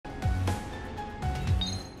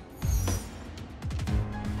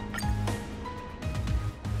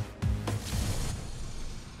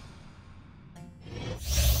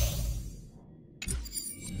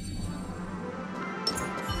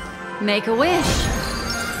Make a wish.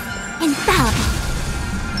 Infallible.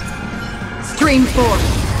 Stream forth.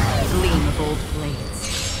 Gleam of old blades.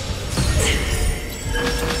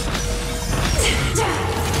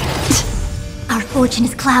 Our fortune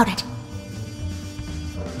is clouded.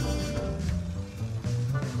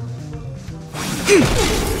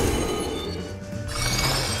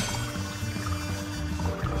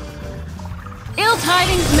 Ill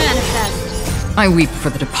tidings manifest. I weep for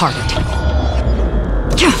the departed.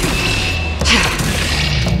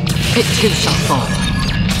 It too shall fall.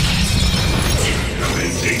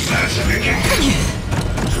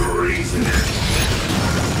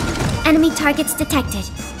 Enemy targets detected.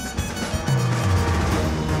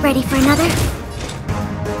 Ready for another?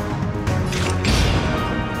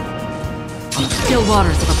 Still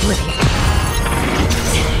waters of oblivion.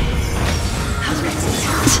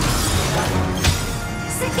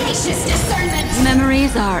 Sagacious discernment.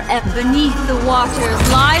 Memories are beneath the waters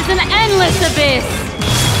lies an endless abyss.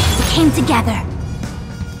 We came together.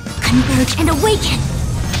 Converge and awaken.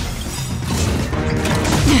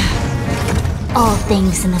 All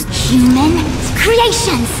things in this human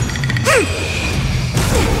creations.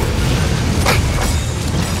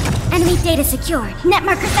 Enemy data secured. Net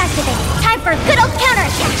markers activated. Time for a good old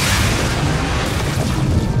counterattack.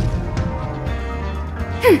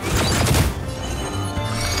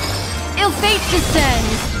 Ill fate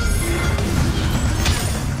descends.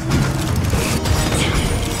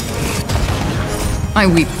 I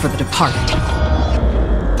weep for the departed.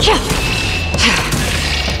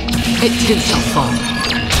 It too shall fall.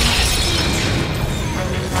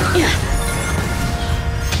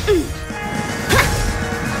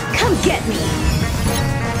 Come get me.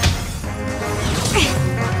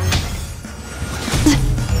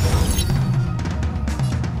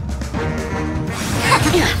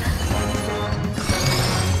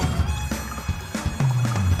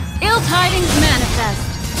 Ill tidings manifest.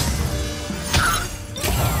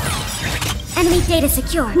 Enemy data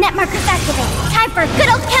secure. Net markers activated. Time for a good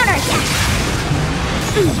old counterattack.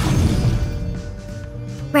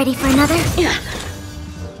 Ready for another?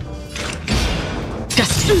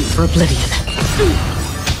 Destined for oblivion.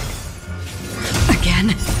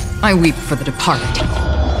 Again, I weep for the departed.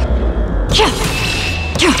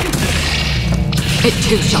 It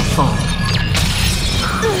too shall fall.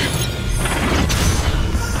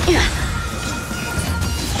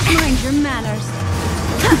 Mind your manners.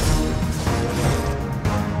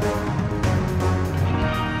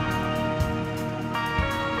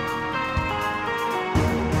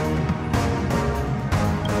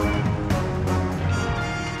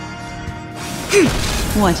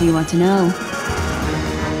 What do you want to know?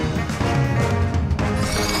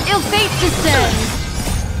 Ill fate descends.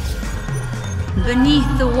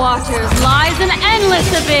 Beneath the waters lies an endless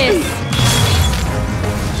abyss.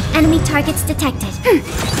 Enemy targets detected.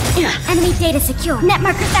 Enemy data secure. Net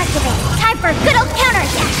markers activated. Time for a good old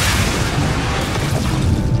counterattack.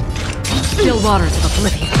 Still waters of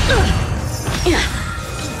oblivion.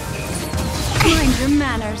 Mind your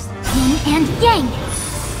manners. Yin and yang.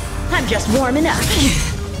 I'm just warming up.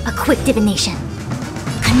 A quick divination.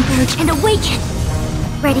 Converge and awaken.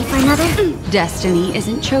 Ready for another? Destiny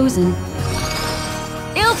isn't chosen.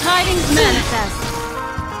 Ill tidings manifest.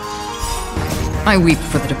 I weep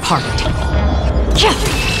for the departed.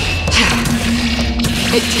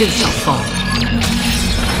 It too shall fall.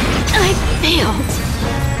 I failed.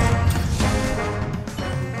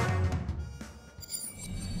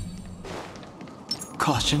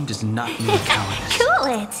 Caution does not mean cowardice. Cool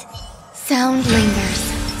it. Sound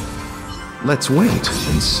lingers. Let's wait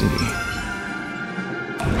and see.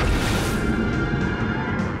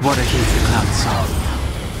 Water heeds the cloud song.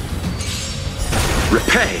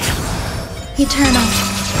 Repay! Eternal.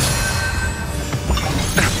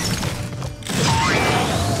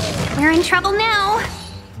 We're in trouble now.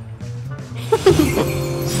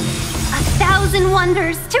 1,000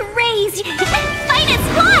 wonders to raise and fight as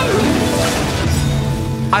one!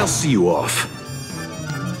 I'll see you off.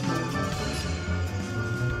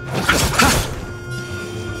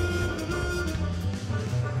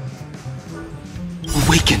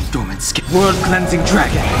 Awaken, dormant skin. World-cleansing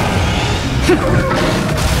dragon.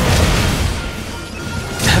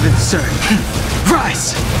 Heaven, sir.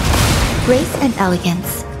 Rise! Grace and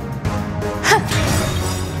elegance.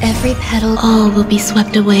 Every petal, all will be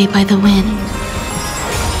swept away by the wind.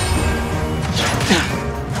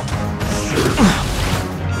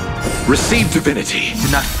 Receive divinity. Do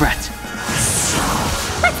not fret.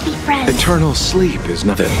 Let's be friends. Eternal sleep is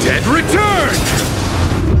not the dead return!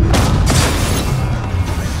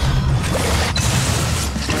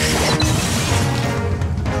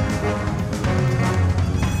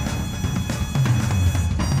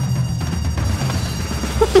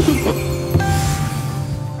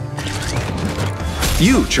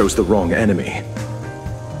 You chose the wrong enemy.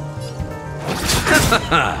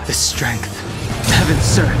 The strength. Heaven's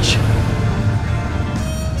surge.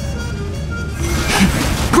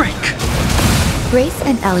 Break! Grace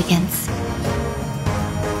and elegance.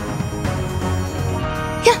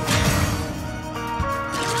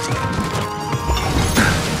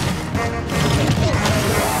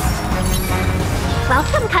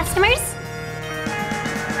 Welcome, customers.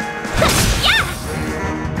 Yeah!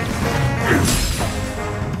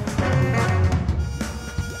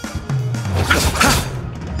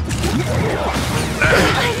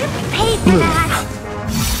 Paid for that.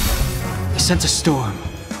 I sense a storm.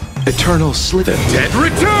 Eternal sleep. The dead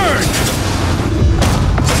return!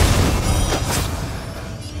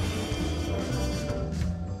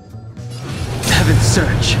 Heaven's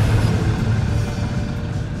surge.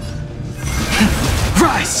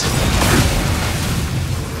 Rise!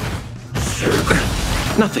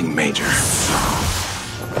 Nothing major.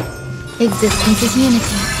 Existence is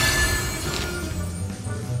unity.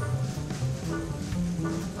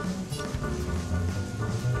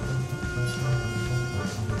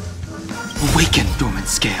 Awaken, dormant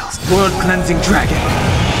scales. World-cleansing dragon.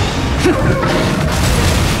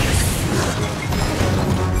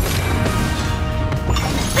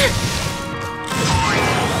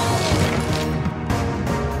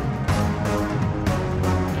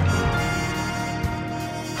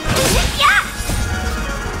 Yeah!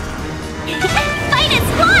 Fight is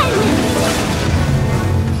won!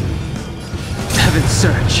 Heaven's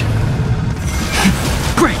surge.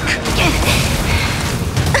 Break!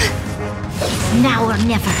 Now or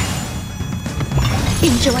never.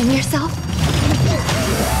 Enjoying yourself?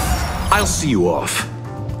 I'll see you off.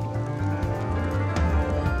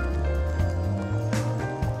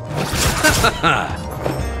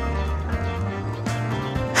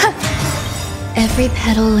 Every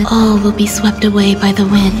petal and all will be swept away by the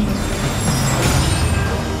wind.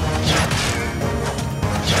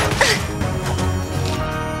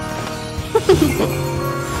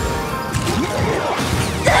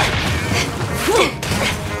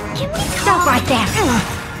 Stop right there.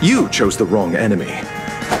 You chose the wrong enemy.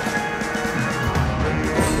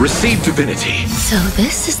 Receive divinity. So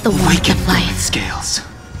this is the warmth Awaken, of dormant life. scales.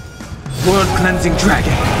 World-cleansing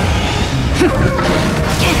dragon.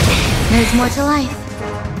 There's more to life.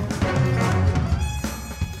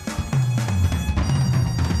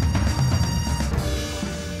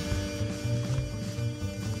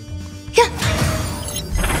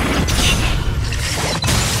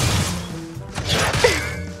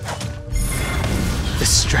 The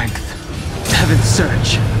strength. Heaven's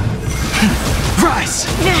surge. Rise!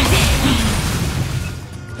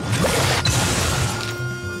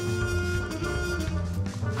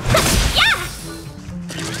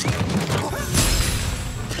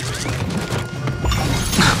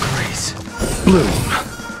 Grace. Bloom.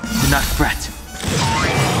 Do not fret.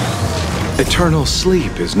 Eternal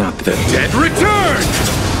sleep is not the dead return!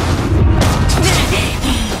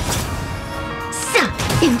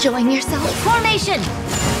 Enjoying yourself? Formation!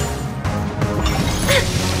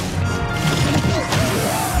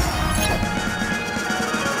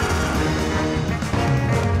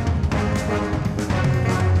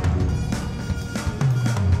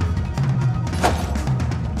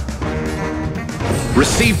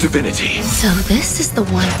 Receive divinity. So this is the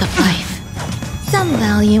warmth of life. Some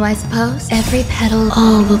value, I suppose. Every petal,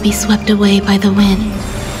 all will be swept away by the wind.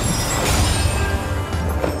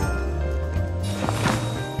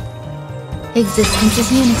 Existence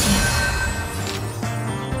is unity.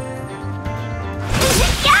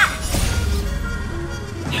 Yeah!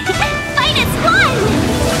 Fight is won!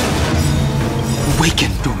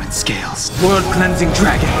 Awaken, dormant scales. World-cleansing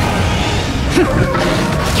dragon.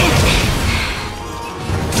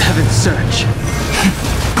 Heaven's surge.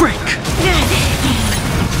 Break!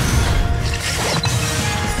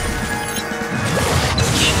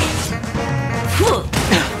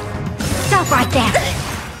 Stop right there.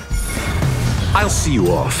 I'll see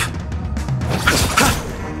you off.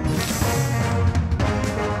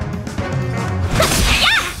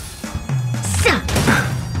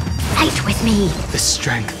 Fight with me. The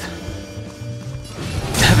strength.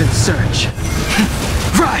 Heaven's surge.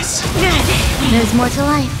 Rise! There's more to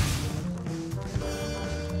life.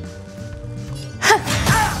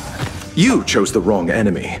 You chose the wrong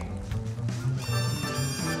enemy.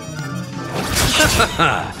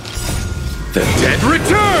 The dead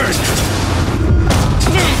return!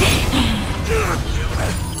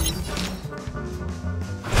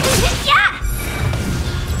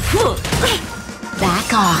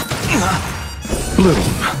 Back off. Bloom.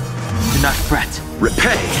 Do not fret.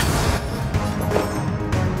 Repay!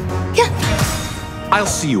 I'll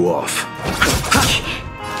see you off.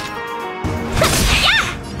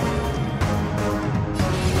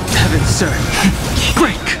 Heaven, sir.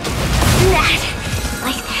 Break! That